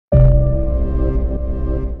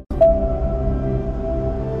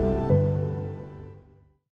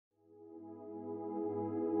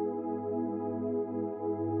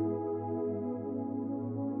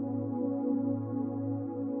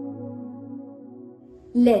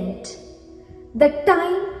Lent, the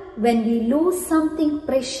time when we lose something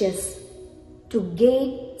precious to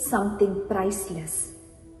gain something priceless.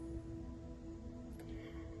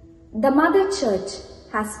 The Mother Church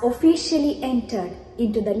has officially entered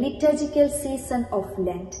into the liturgical season of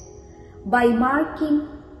Lent by marking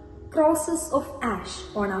crosses of ash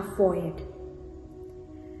on our forehead.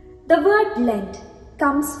 The word Lent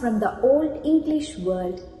comes from the Old English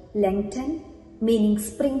word Lenten, meaning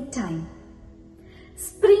springtime.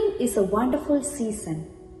 Spring is a wonderful season.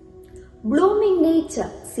 Blooming nature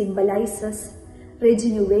symbolizes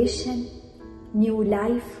regeneration, new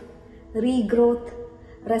life, regrowth,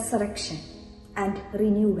 resurrection, and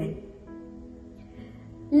renewal.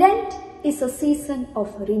 Lent is a season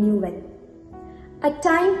of renewal, a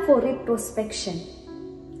time for retrospection,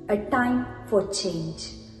 a time for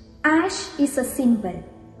change. Ash is a symbol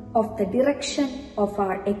of the direction of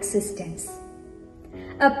our existence,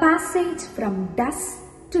 a passage from dust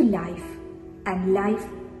to life and life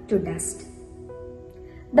to dust.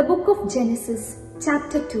 The book of Genesis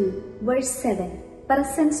chapter 2 verse 7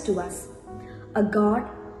 presents to us a God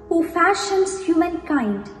who fashions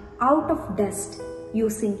humankind out of dust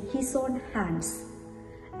using his own hands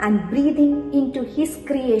and breathing into his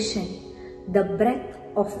creation the breath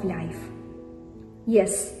of life.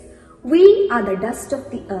 Yes, we are the dust of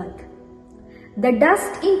the earth, the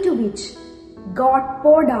dust into which God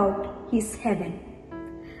poured out his heaven,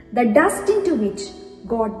 the dust into which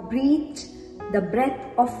God breathed the breath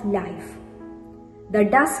of life, the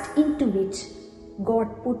dust into which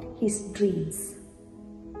God put his dreams.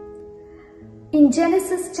 In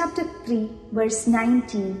Genesis chapter 3 verse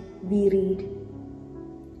 19 we read,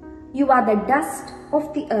 "You are the dust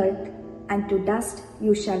of the earth, and to dust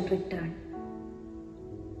you shall return."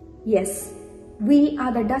 Yes, we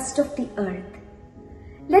are the dust of the earth.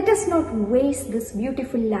 Let us not waste this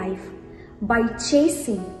beautiful life by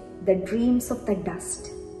chasing the dreams of the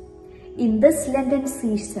dust. In this Lenten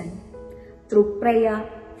season, through prayer,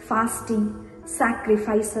 fasting,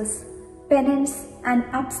 sacrifices, penance, and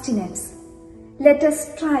abstinence, let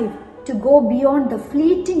us strive to go beyond the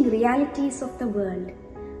fleeting realities of the world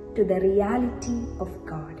to the reality of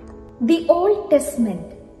God. The Old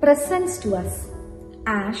Testament presents to us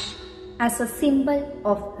ash as a symbol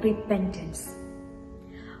of repentance.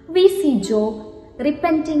 We see Job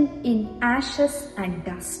repenting in ashes and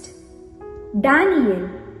dust. Daniel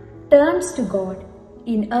turns to God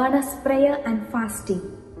in earnest prayer and fasting,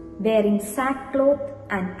 wearing sackcloth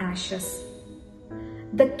and ashes.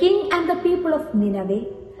 The king and the people of Nineveh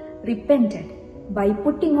repented by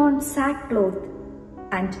putting on sackcloth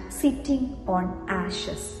and sitting on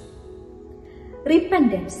ashes.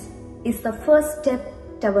 Repentance is the first step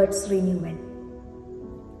towards renewal.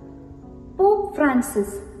 Pope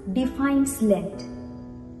Francis defines Lent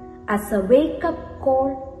as a wake-up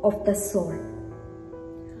call of the soul.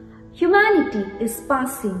 Humanity is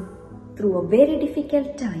passing through a very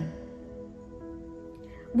difficult time.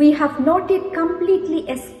 We have not yet completely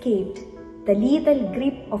escaped the lethal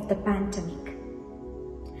grip of the pandemic.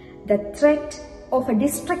 The threat of a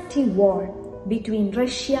destructive war between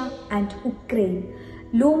Russia and Ukraine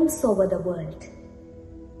looms over the world.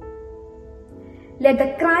 Let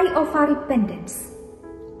the cry of our repentance,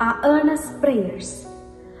 our earnest prayers,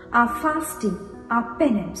 our fasting, our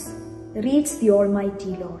penance reach the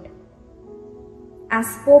Almighty Lord.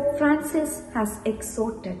 As Pope Francis has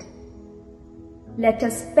exhorted, let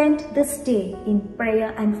us spend this day in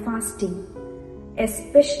prayer and fasting,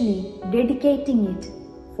 especially dedicating it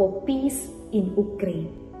for peace in Ukraine.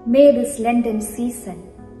 May this Lenten season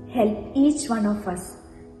help each one of us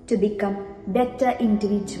to become better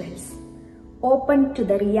individuals, open to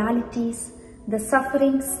the realities, the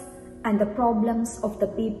sufferings, and the problems of the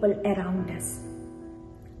people around us.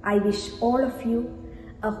 I wish all of you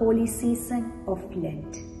a holy season of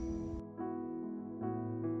Lent.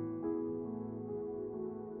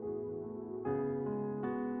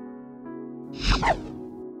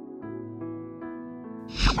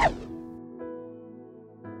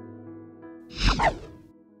 You